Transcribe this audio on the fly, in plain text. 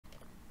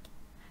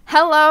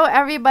Hello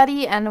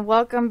everybody and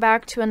welcome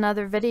back to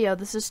another video.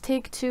 This is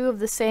take 2 of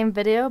the same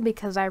video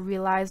because I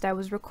realized I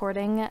was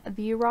recording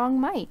the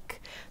wrong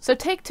mic. So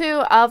take 2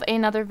 of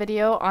another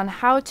video on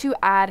how to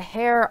add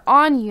hair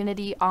on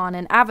Unity on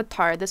an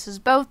avatar. This is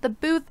both the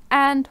booth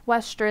and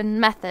Western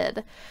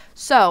method.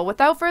 So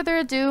without further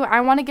ado, I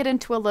want to get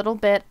into a little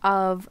bit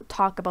of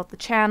talk about the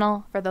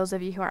channel. For those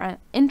of you who aren't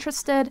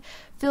interested,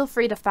 feel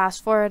free to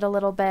fast forward a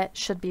little bit.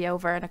 Should be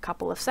over in a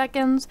couple of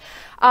seconds.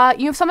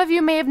 Some of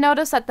you may have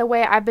noticed that the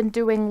way I've been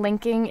doing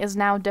linking is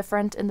now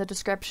different in the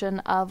description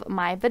of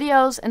my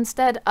videos.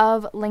 Instead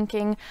of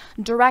linking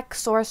direct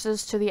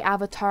sources to the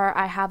avatar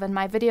I have in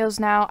my videos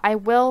now, I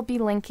will be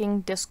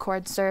linking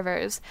Discord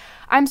servers.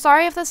 I'm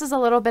sorry if this is a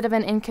little bit of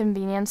an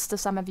inconvenience to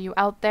some of you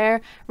out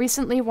there.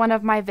 Recently, one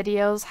of my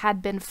videos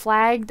had been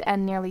flagged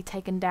and nearly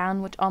taken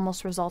down, which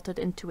almost resulted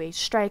into a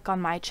strike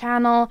on my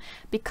channel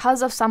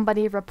because of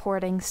somebody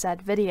reporting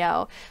said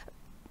video.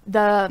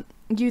 The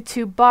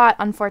YouTube bot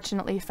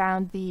unfortunately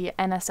found the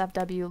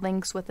NSFW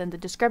links within the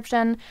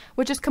description,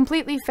 which is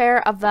completely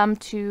fair of them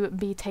to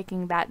be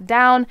taking that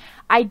down.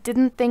 I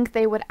didn't think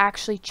they would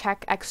actually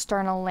check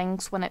external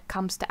links when it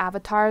comes to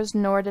avatars,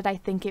 nor did I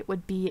think it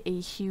would be a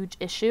huge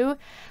issue.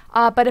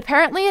 But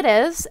apparently it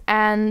is,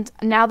 and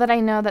now that I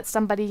know that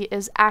somebody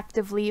is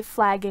actively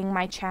flagging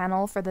my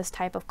channel for this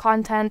type of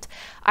content,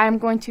 I'm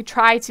going to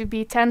try to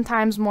be 10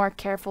 times more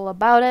careful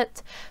about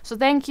it. So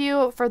thank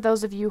you for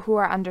those of you who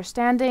are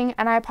understanding,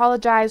 and I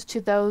apologize to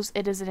those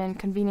it is an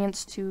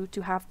inconvenience to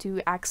have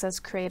to access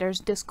creators'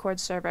 Discord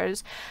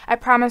servers. I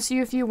promise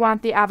you, if you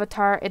want the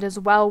avatar, it is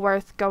well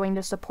worth going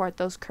to support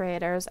those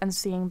creators and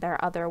seeing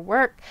their other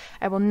work.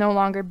 I will no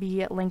longer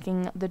be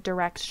linking the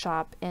direct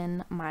shop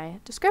in my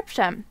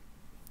description.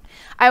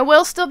 I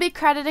will still be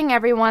crediting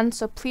everyone,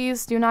 so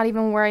please do not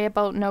even worry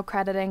about no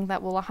crediting.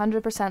 That will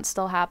 100%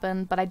 still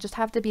happen, but I just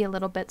have to be a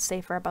little bit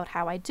safer about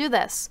how I do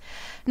this.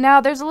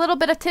 Now, there's a little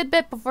bit of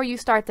tidbit before you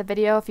start the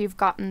video if you've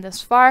gotten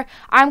this far.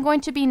 I'm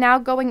going to be now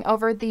going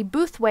over the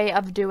booth way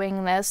of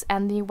doing this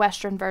and the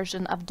Western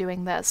version of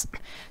doing this.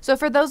 So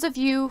for those of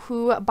you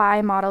who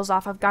buy models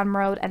off of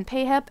Gumroad and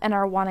PayHip and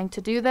are wanting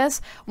to do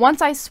this,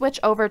 once I switch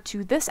over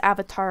to this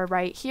avatar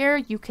right here,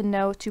 you can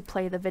know to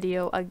play the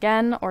video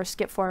again or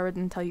skip forward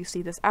until you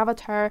see this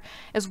avatar,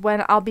 is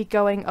when I'll be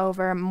going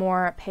over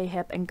more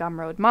PayHip and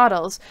Gumroad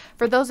models.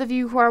 For those of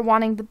you who are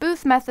wanting the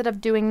booth method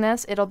of doing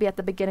this, it'll be at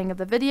the beginning of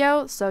the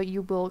video, so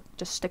you will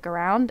just stick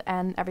around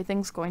and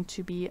everything's going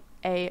to be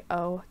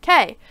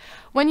a-okay.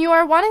 When you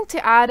are wanting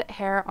to add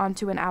hair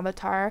onto an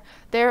avatar,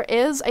 there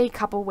is a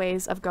couple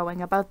ways of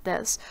going about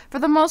this. For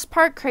the most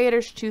part,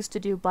 creators choose to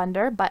do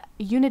Blender, but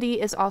Unity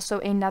is also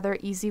another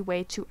easy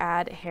way to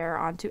add hair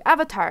onto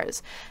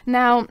avatars.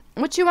 Now,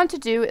 what you want to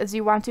do is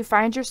you want to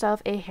find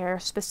yourself a hair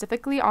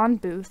specifically on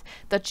Booth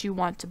that you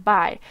want to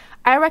buy.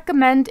 I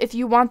recommend, if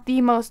you want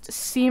the most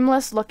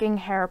seamless looking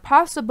hair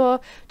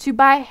possible, to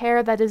buy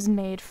hair that is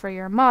made for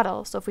your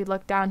model. So if we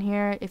look down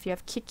here, if you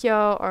have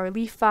Kikyo or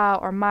Lifa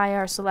or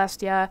Maya or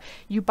Celestia,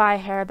 you buy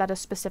hair that is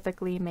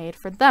specifically made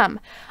for them.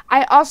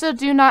 I also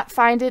do not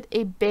find it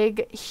a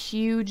big,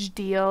 huge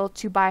deal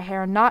to buy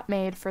hair not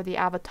made for the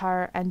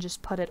avatar and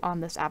just put it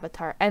on this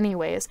avatar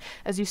anyways.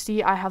 As you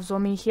see, I have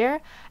Zomi here,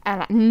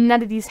 and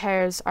none of these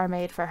hairs are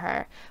made for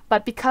her.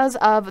 But because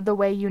of the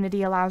way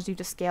Unity allows you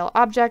to scale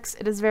objects,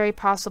 it is very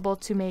possible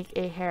to make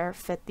a hair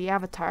fit the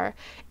avatar.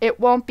 It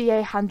won't be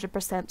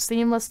 100%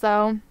 seamless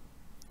though.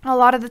 A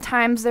lot of the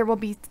times there will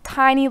be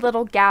tiny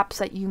little gaps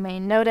that you may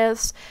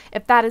notice.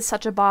 If that is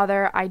such a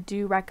bother, I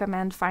do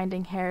recommend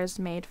finding hairs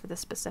made for the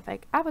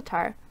specific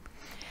avatar.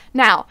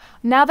 Now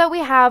that we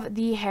have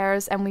the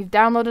hairs and we've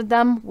downloaded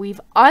them,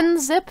 we've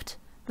unzipped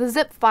the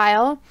zip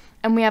file,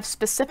 and we have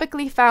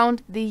specifically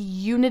found the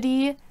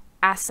Unity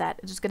asset.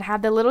 It's just going to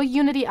have the little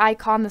Unity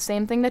icon, the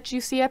same thing that you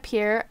see up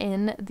here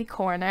in the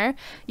corner.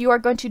 You are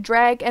going to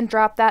drag and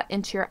drop that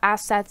into your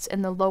assets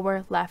in the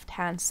lower left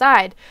hand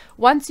side.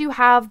 Once you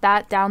have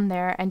that down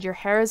there and your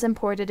hair is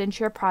imported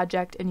into your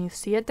project and you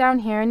see it down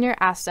here in your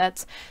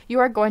assets, you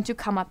are going to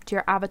come up to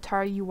your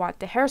avatar you want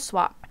the hair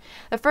swap.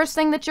 The first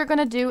thing that you're going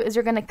to do is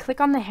you're going to click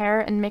on the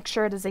hair and make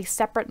sure it is a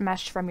separate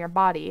mesh from your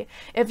body.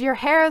 If your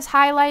hair is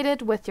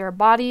highlighted with your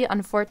body,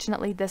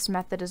 unfortunately this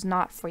method is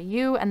not for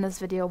you and this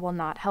video will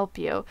not help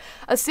you.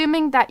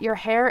 Assuming that your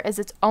hair is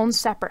its own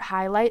separate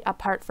highlight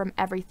apart from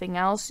everything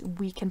else,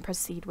 we can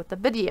proceed with the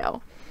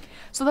video.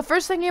 So the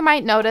first thing you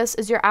might notice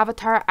is your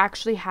avatar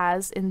actually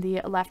has in the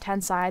left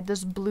hand side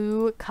this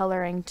blue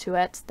coloring to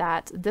it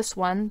that this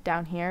one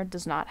down here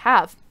does not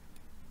have.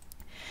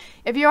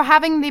 If you're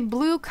having the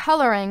blue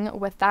coloring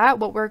with that,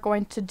 what we're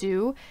going to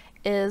do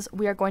is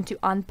we are going to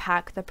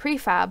unpack the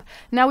prefab.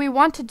 Now we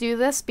want to do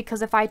this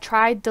because if I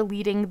try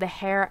deleting the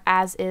hair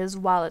as is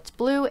while it's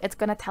blue, it's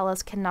going to tell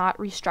us cannot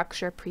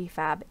restructure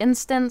prefab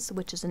instance,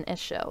 which is an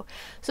issue.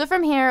 So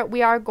from here,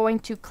 we are going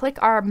to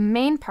click our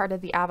main part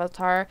of the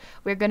avatar.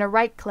 We're going to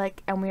right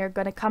click and we are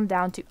going to come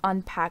down to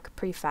unpack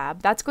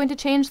prefab. That's going to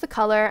change the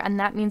color, and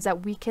that means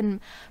that we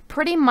can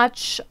pretty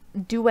much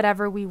do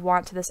whatever we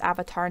want to this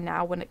avatar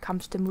now when it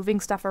comes to moving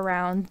stuff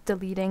around,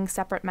 deleting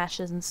separate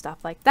meshes and stuff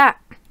like that.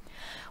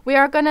 We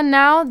are going to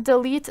now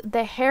delete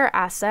the hair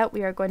asset.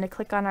 We are going to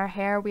click on our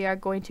hair, we are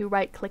going to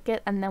right click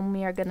it, and then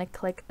we are going to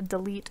click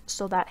delete,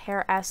 so that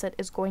hair asset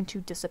is going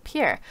to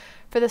disappear.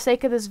 For the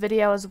sake of this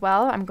video as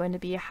well, I'm going to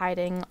be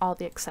hiding all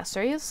the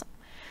accessories.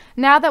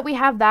 Now that we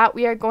have that,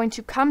 we are going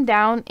to come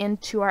down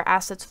into our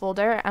assets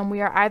folder, and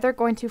we are either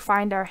going to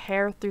find our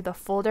hair through the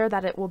folder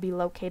that it will be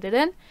located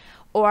in,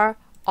 or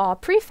all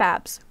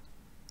prefabs.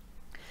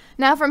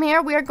 Now from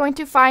here, we are going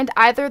to find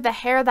either the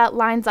hair that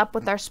lines up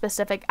with our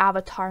specific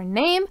avatar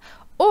name,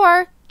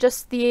 or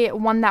just the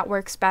one that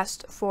works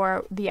best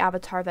for the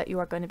avatar that you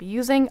are going to be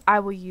using. I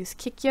will use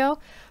Kikyo.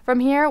 From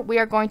here, we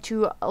are going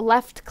to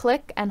left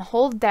click and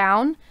hold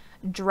down,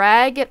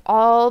 drag it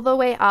all the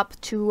way up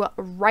to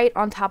right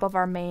on top of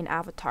our main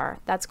avatar.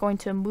 That's going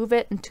to move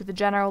it into the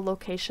general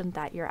location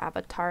that your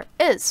avatar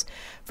is.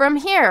 From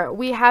here,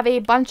 we have a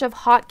bunch of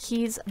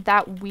hotkeys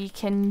that we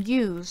can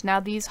use. Now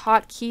these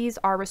hotkeys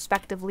are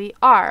respectively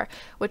R,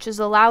 which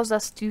allows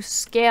us to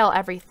scale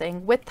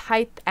everything, width,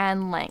 height,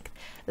 and length.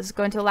 This is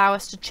going to allow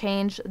us to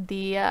change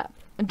the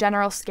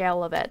general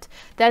scale of it.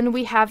 Then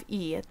we have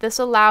E. This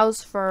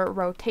allows for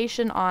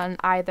rotation on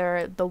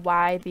either the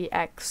Y, the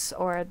X,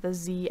 or the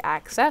Z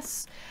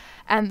axis.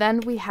 And then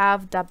we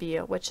have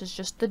W, which is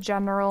just the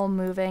general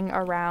moving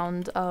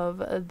around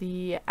of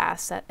the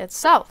asset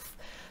itself.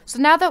 So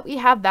now that we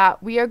have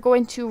that, we are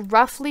going to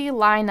roughly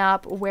line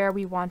up where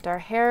we want our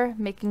hair,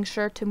 making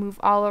sure to move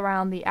all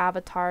around the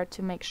avatar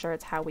to make sure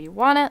it's how we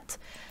want it.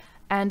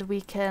 And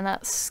we can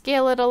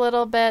scale it a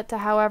little bit to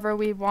however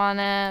we want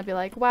it. Be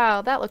like,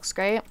 wow, that looks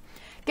great.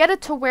 Get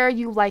it to where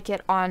you like it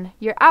on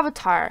your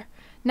avatar.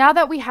 Now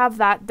that we have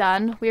that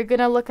done, we're going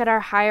to look at our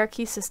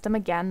hierarchy system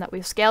again, that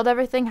we've scaled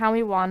everything how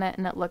we want it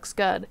and it looks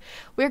good.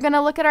 We're going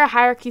to look at our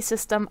hierarchy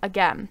system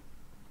again.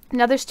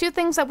 Now there's two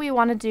things that we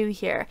want to do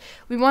here.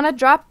 We want to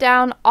drop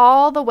down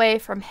all the way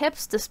from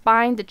hips to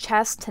spine to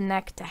chest to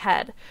neck to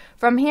head.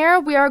 From here,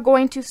 we are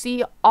going to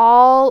see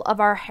all of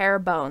our hair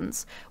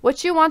bones.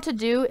 What you want to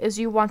do is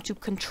you want to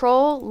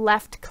control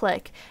left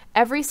click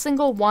every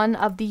single one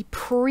of the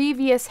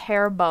previous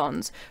hair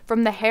bones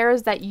from the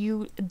hairs that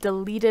you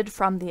deleted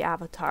from the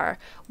avatar.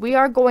 We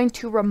are going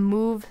to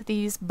remove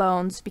these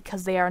bones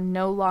because they are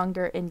no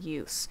longer in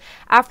use.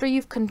 After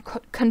you've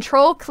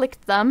control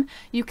clicked them,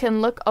 you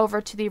can look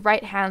over to the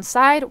right hand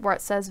side where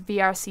it says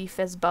VRC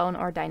fizz bone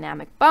or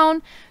dynamic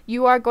bone.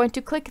 You are going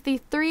to click the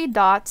three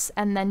dots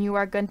and then you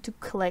are going to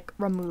click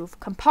remove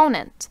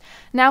component.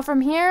 Now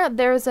from here,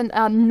 there's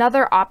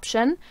another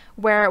option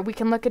where we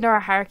can look into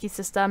our hierarchy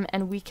system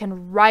and we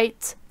can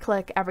right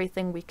click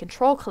everything we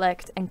control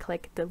clicked and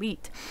click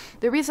delete.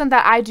 The reason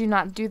that I do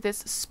not do this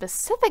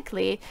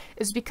specifically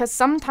is because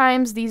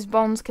sometimes these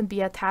bones can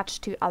be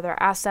attached to other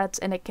assets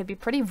and it can be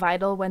pretty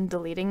vital when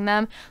deleting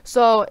them.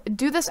 So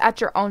do this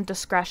at your own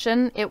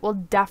discretion. It will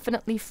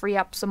definitely free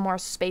up some more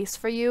space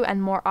for you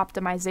and more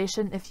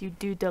optimization if you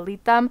do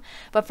delete them.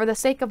 But for the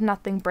sake of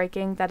nothing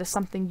breaking, that is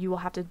something you will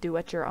have to do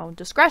at your own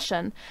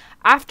discretion.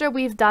 After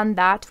we've done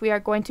that, we are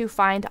going to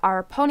find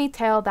our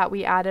ponytail that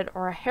we added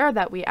or a hair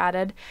that we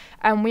added,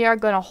 and we are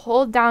going to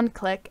hold down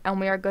click and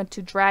we are going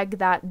to drag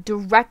that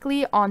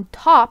directly on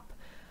top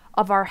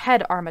of our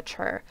head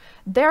armature.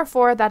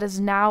 Therefore, that is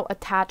now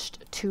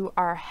attached to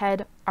our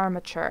head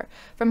armature.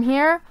 From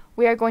here,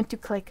 we are going to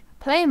click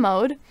play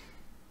mode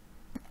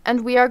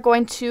and we are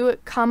going to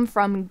come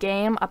from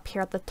game up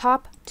here at the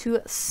top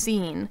to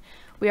scene.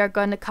 We are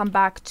going to come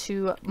back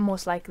to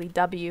most likely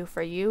W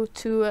for you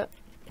to,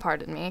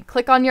 pardon me,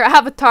 click on your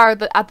avatar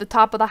at the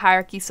top of the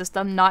hierarchy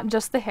system, not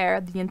just the hair,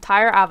 the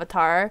entire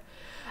avatar.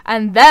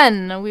 And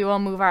then we will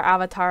move our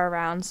avatar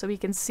around so we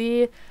can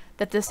see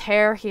that this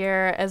hair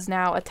here is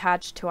now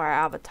attached to our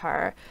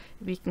avatar.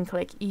 We can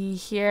click E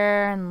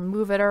here and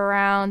move it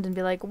around and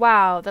be like,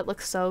 wow, that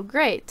looks so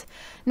great.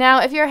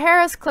 Now, if your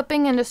hair is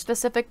clipping into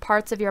specific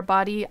parts of your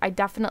body, I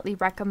definitely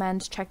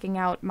recommend checking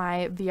out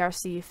my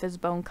VRC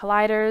Fizzbone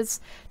colliders,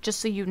 just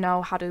so you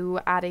know how to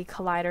add a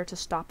collider to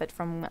stop it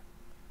from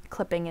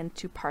clipping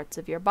into parts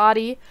of your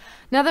body.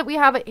 Now that we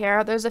have it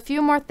here, there's a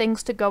few more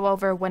things to go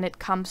over when it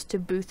comes to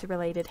booth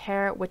related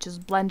hair, which is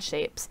blend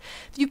shapes.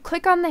 If you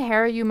click on the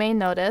hair, you may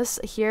notice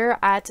here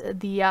at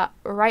the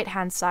right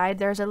hand side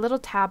there's a little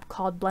tab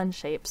called blend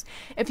shapes.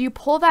 If you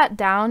pull that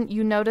down,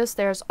 you notice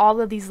there's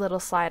all of these little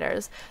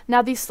sliders.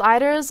 Now these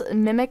sliders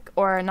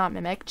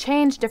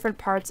change different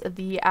parts of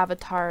the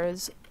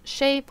avatar's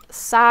shape,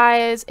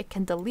 size. It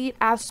can delete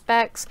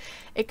aspects,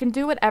 it can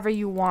do whatever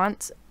you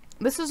want.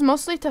 this is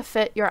mostly to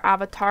fit your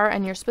avatar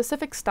and your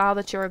specific style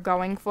that you're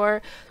going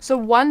for. So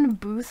one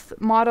booth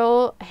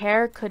model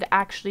hair could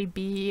actually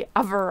be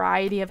a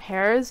variety of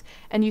hairs,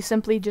 and you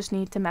simply just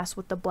need to mess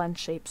with the blend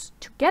shapes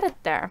to get it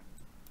there.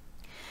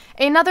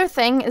 Another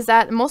thing is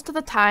that most of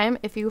the time,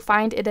 if you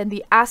find it in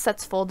the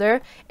assets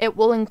folder, it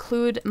will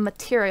include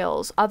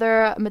materials,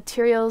 other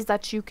materials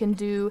that you can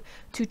do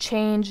to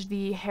change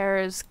the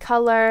hair's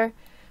color,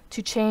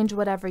 to change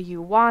whatever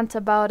you want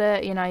about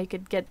it. You know, you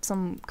could get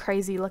some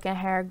crazy looking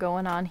hair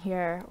going on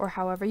here or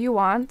however you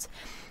want.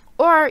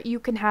 Or you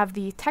can have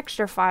the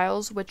texture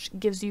files, which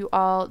gives you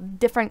all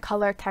different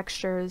color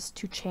textures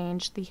to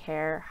change the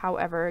hair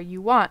however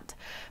you want.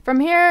 From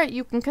here,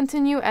 you can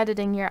continue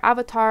editing your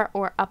avatar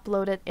or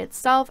upload it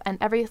itself, and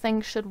everything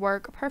should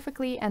work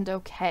perfectly and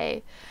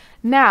okay.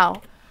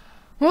 Now,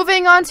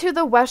 moving on to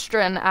the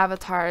Western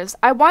avatars.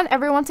 I want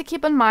everyone to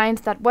keep in mind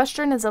that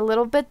Western is a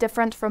little bit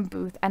different from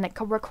Booth, and it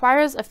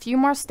requires a few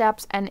more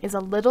steps and is a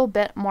little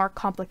bit more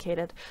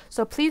complicated.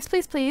 So please,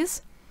 please,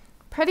 please,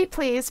 pretty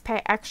please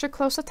pay extra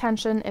close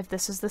attention if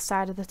this is the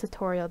side of the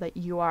tutorial that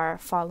you are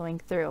following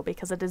through,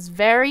 because it is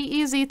very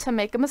easy to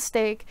make a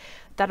mistake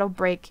that'll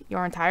break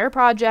your entire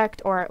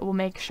project, or it will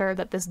make sure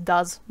that this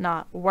does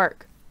not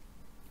work.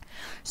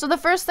 So the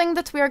first thing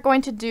that we are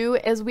going to do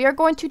is we are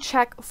going to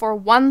check for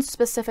one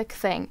specific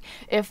thing.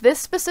 If this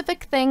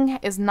specific thing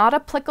is not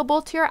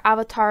applicable to your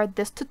avatar,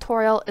 this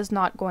tutorial is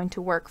not going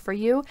to work for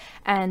you,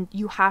 and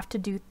you have to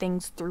do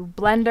things through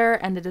Blender,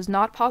 and it is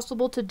not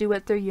possible to do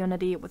it through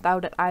Unity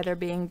without it either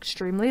being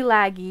extremely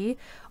laggy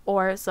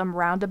or some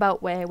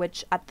roundabout way,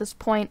 which at this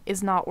point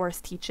is not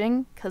worth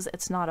teaching because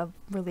it's not a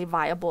really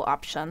viable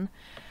option.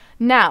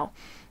 Now,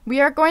 we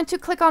are going to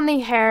click on the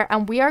hair,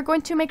 and we are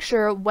going to make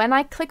sure when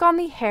I click on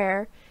the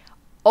hair,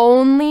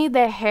 only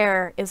the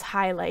hair is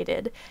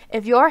highlighted.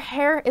 If your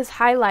hair is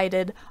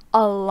highlighted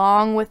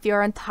along with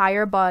your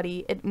entire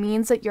body, it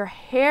means that your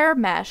hair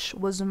mesh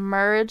was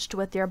merged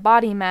with your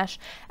body mesh,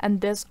 and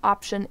this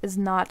option is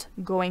not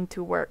going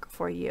to work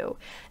for you.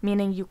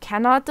 Meaning you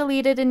cannot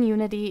delete it in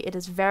Unity. It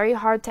is very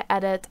hard to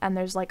edit, and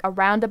there's like a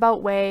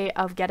roundabout way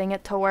of getting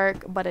it to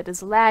work, but it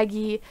is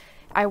laggy.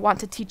 I want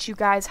to teach you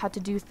guys how to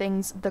do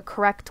things the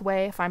correct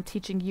way if I'm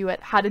teaching you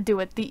how to do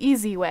it the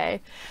easy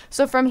way.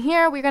 So from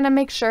here, we're going to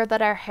make sure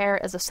that our hair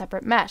is a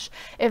separate mesh.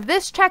 If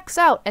this checks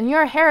out and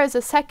your hair is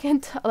a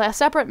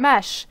separate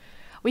mesh,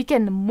 we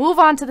can move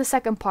on to the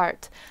second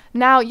part.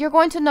 Now, you're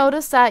going to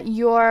notice that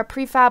your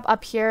prefab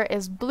up here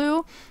is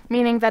blue,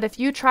 meaning that if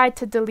you try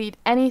to delete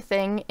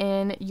anything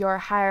in your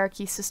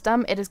hierarchy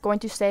system, it is going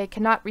to say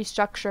cannot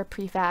restructure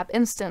prefab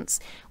instance.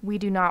 We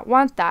do not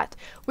want that.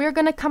 We're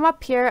going to come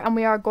up here and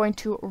we are going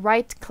to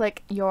right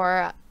click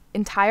your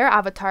entire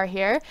avatar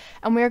here,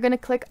 and we are going to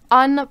click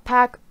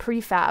unpack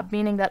prefab,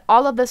 meaning that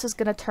all of this is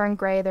going to turn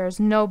gray. There's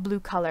no blue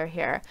color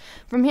here.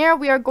 From here,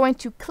 we are going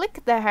to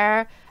click the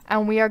hair,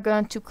 and we are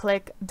going to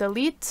click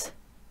delete,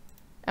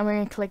 and we're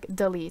going to click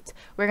delete.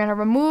 We're going to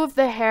remove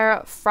the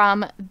hair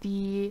from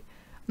the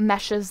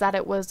meshes that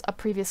it was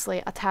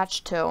previously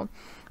attached to.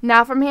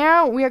 Now from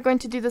here, we are going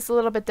to do this a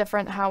little bit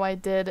different how I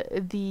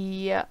did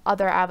the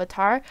other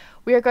avatar.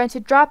 We are going to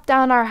drop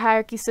down our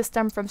hierarchy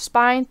system from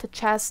spine to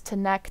chest to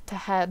neck to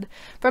head.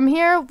 From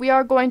here, we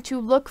are going to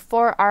look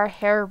for our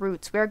hair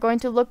roots. We are going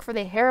to look for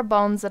the hair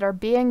bones that are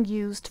being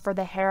used for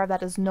the hair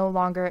that is no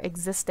longer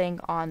existing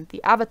on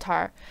the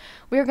avatar.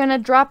 We are going to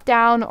drop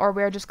down, or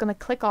we're just going to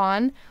click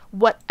on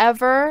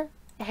whatever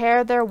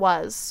hair there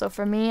was. So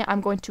for me, I'm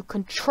going to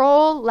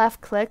control left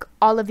click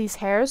all of these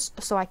hairs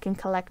so I can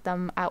collect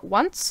them at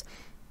once.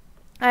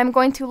 I'm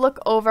going to look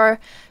over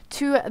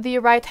to the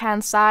right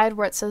hand side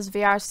where it says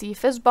VRC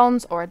fizz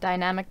bones or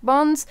dynamic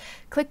bones.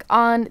 Click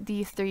on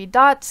the three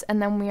dots,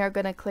 and then we are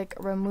going to click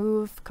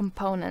remove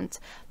component.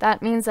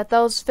 That means that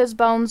those fizz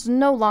bones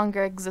no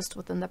longer exist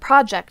within the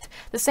project.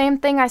 The same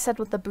thing I said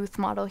with the booth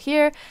model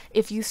here.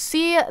 If you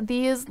see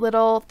these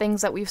little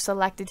things that we've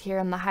selected here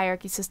in the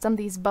hierarchy system,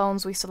 these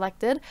bones we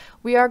selected,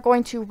 we are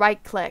going to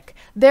right click.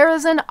 There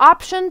is an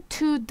option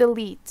to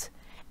delete.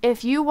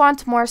 If you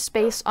want more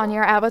space on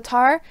your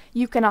avatar,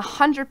 you can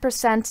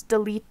 100%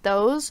 delete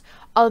those.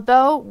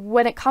 Although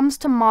when it comes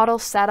to model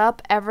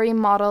setup, every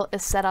model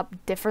is set up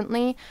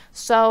differently,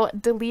 so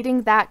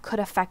deleting that could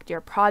affect your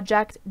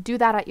project. Do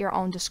that at your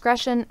own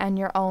discretion and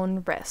your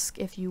own risk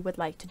if you would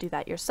like to do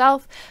that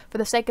yourself. For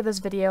the sake of this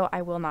video,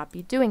 I will not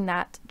be doing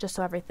that, just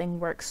so everything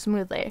works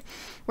smoothly.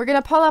 We're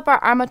going to pull up our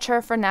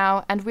armature for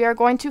now, and we are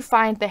going to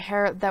find the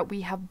hair that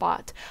we have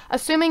bought.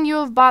 Assuming you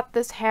have bought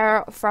this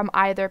hair from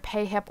either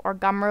PayHip or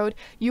Gumroad,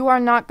 you are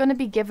not going to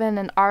be given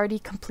an already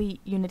complete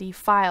Unity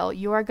file.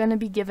 You are going to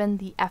be given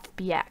the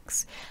FBX.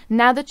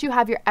 Now that you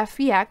have your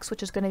FBX,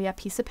 which is going to be a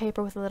piece of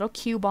paper with a little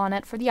cube on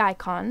it for the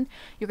icon,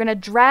 you're going to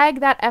drag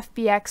that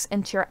FBX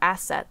into your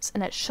assets,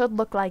 and it should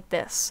look like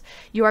this.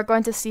 You are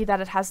going to see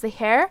that it has the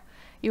hair.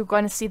 You're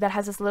going to see that it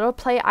has this little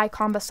play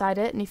icon beside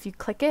it, and if you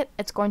click it,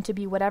 it's going to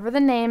be whatever the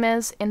name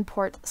is,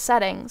 import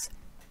settings.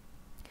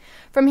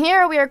 From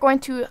here, we are going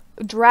to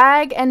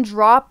drag and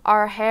drop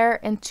our hair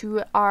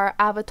into our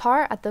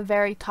avatar at the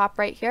very top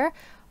right here.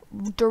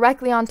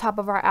 directly on top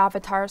of our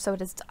avatar, so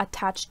it is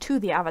attached to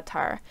the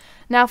avatar.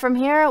 Now from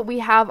here we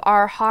have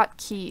our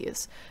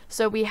hotkeys.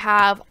 So we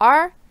have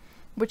R,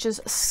 which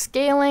is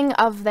scaling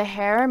of the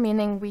hair,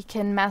 meaning we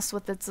can mess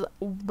with its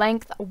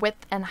length,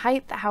 width, and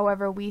height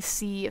however we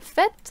see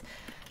fit.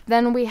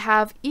 Then we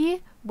have E,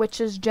 which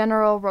is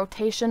general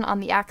rotation on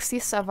the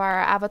axis of our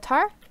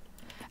avatar.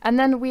 And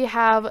then we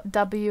have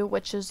W,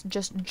 which is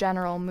just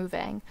general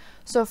moving.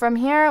 So from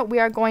here, we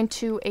are going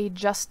to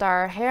adjust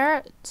our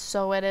hair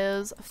so it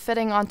is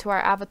fitting onto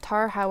our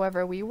avatar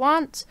however we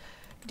want.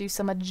 Do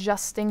some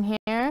adjusting here.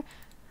 I'm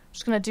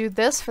just going to do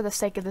this for the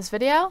sake of this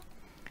video.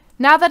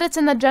 Now that it's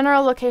in the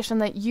general location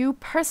that you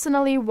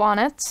personally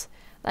want it,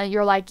 that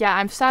you're like, yeah,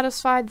 I'm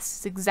satisfied, this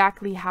is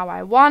exactly how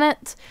I want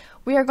it,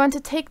 we are going to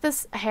take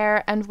this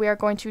hair and we are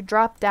going to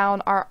drop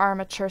down our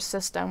armature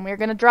system. We are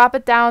going to drop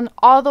it down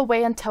all the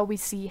way until we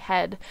see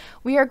head.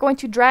 We are going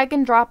to drag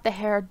and drop the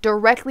hair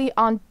directly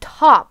on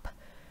top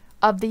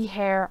of the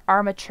hair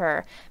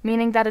armature,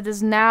 meaning that it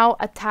is now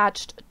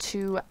attached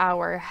to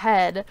our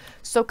head.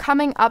 So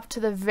coming up to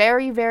the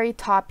very, very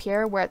top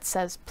here where it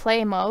says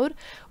play mode,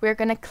 we are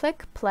going to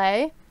click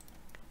play,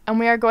 and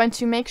we are going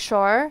to make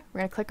sure, we're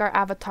going to click our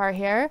avatar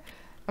here,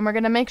 and we're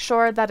going to make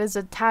sure that is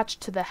attached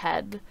to the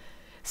head.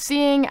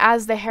 Seeing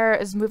as the hair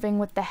is moving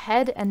with the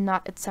head and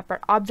not its separate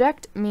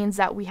object means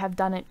that we have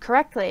done it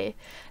correctly.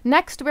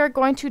 Next, we're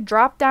going to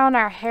drop down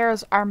our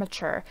hair's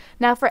armature.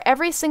 Now for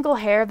every single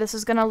hair, this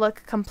is going to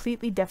look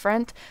completely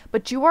different,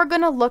 but you are going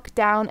to look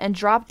down and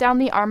drop down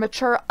the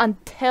armature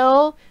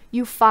until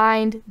you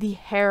find the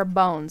hair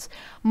bones.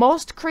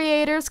 Most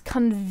creators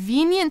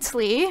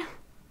conveniently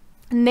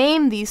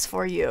name these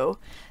for you.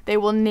 They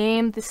will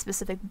name the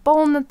specific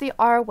bone that they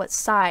are, what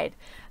side.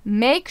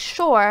 Make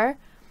sure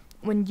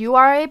when you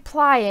are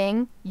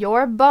applying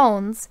your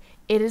bones,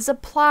 it is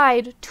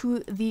applied to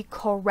the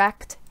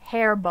correct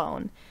hair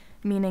bone.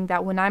 Meaning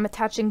that when I'm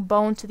attaching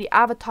bone to the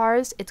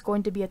avatars, it's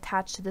going to be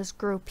attached to this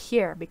group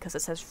here because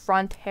it says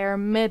front hair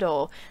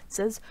middle. It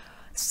says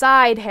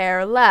side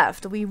hair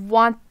left. We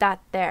want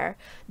that there.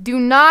 Do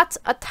not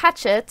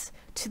attach it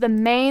to the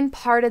main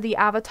part of the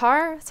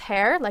avatar's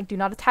hair. Like, do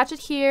not attach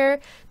it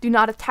here. Do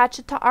not attach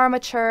it to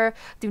armature.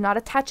 Do not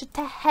attach it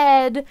to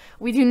head.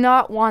 We do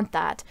not want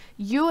that.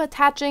 You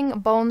attaching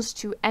bones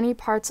to any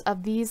parts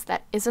of these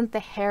that isn't the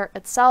hair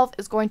itself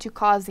is going to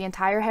cause the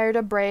entire hair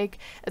to break.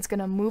 It's going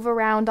to move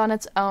around on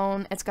its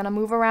own. It's going to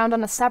move around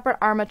on a separate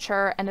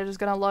armature, and it is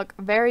going to look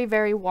very,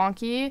 very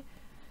wonky.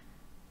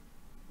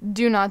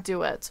 Do not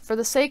do it. For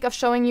the sake of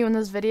showing you in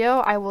this video,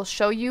 I will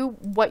show you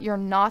what you're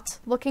not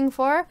looking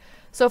for.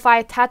 So if I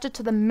attach it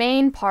to the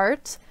main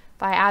part,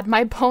 if I add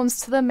my bones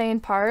to the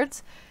main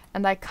part,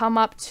 and I come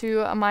up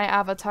to my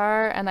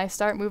avatar and I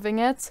start moving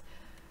it,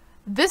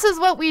 this is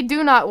what we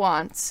do not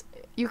want.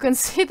 You can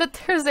see that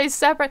there's a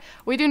separate,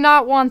 we do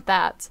not want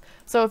that.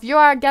 So if you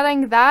are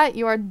getting that,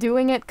 you are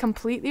doing it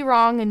completely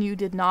wrong and you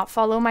did not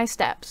follow my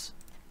steps.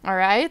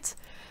 Alright?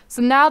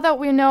 So now that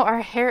we know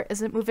our hair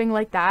isn't moving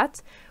like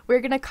that, we're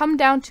going to come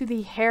down to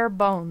the hair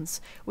bones.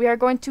 We are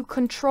going to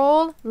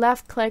control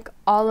left click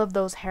all of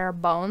those hair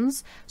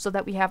bones so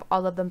that we have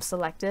all of them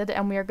selected,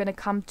 and we are going to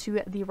come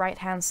to the right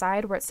hand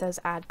side where it says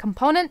add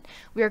component.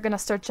 We are going to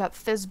search up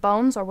fizz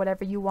bones or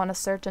whatever you want to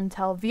search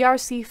until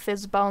VRC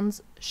fizz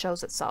bones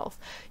shows itself.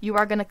 You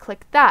are going to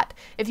click that.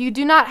 If you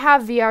do not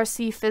have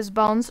VRC fizz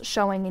bones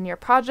showing in your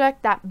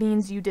project, that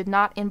means you did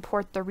not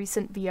import the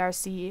recent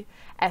VRC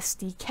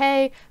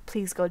SDK.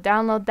 Please go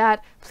download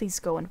that. Please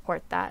go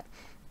import that.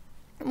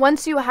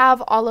 Once you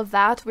have all of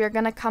that, we are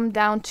going to come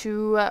down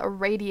to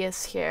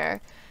radius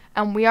here,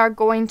 and we are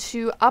going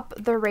to up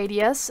the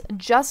radius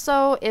just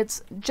so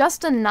it's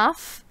just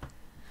enough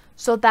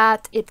so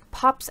that it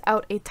pops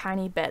out a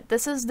tiny bit.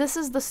 This is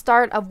the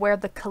start of where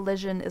the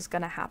collision is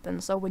going to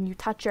happen. So when you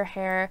touch your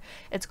hair,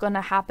 it's going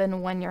to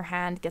happen when your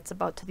hand gets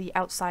about to the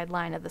outside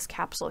line of this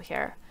capsule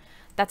here.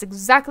 That's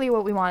exactly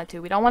what we want it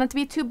to. We don't want it to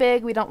be too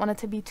big. We don't want it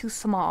to be too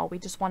small. We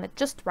just want it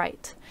just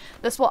right.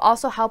 This will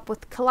also help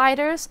with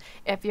colliders.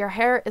 If your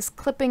hair is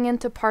clipping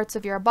into parts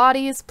of your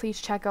bodies,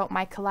 please check out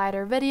my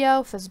collider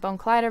video, Fizzbone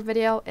collider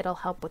video. It'll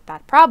help with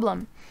that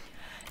problem.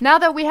 Now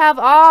that we have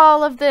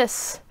all of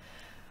this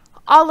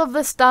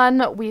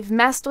done, we've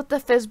messed with the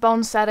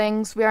Fizzbone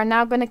settings. We are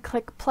now going to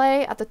click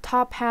play at the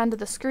top hand of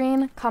the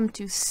screen, come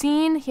to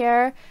scene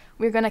here.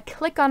 We're going to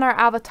click on our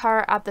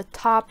avatar at the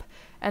top,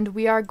 and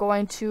we are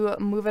going to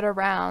move it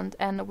around.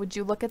 And would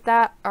you look at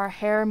that? Our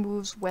hair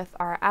moves with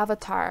our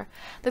avatar.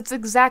 That's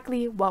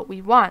exactly what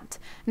we want.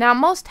 Now,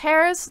 most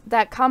hairs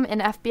that come in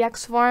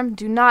FBX form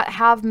do not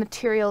have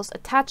materials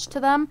attached to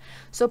them,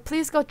 so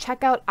please go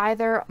check out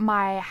either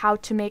my how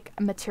to make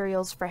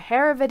materials for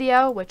hair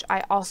video, which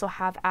I also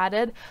have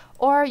added,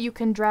 or you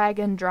can drag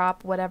and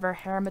drop whatever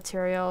hair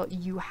material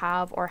you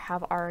have or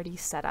have already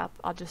set up.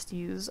 I'll just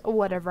use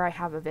whatever I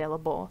have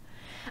available.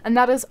 And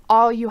that is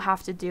all you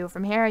have to do.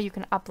 From here, you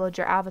can upload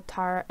your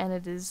avatar and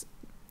it is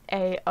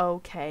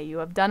a-okay. You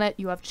have done it.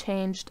 You have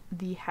changed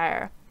the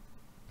hair.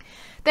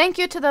 thank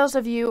you to those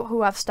of you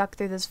who have stuck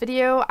through this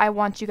video. I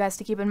want you guys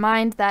to keep in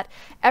mind that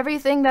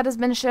everything that has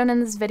been shown in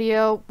this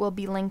video will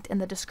be linked in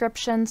the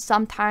description.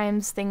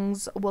 Sometimes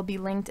things will be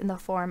linked in the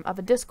form of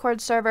a Discord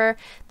server.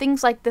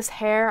 Things like this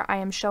hair I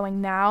am showing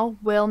now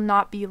will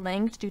not be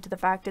linked due to the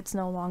fact it's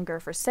no longer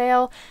for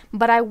sale,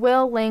 but I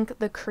will link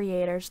the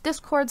creator's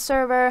Discord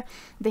server.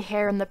 The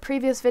hair in the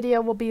previous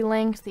video will be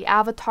linked. The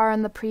avatar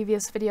in the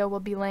previous video will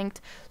be linked.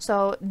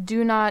 So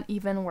do not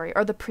even worry,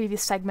 or the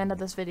previous segment of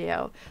this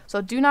video.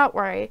 So do not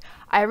worry.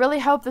 I really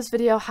hope this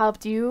video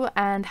helped you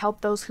and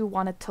helped those who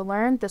wanted to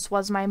learn. This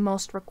was my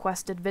most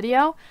requested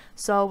video.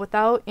 So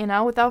without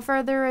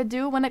further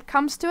ado, when it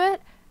comes to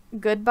it,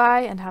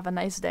 goodbye and have a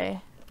nice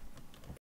day.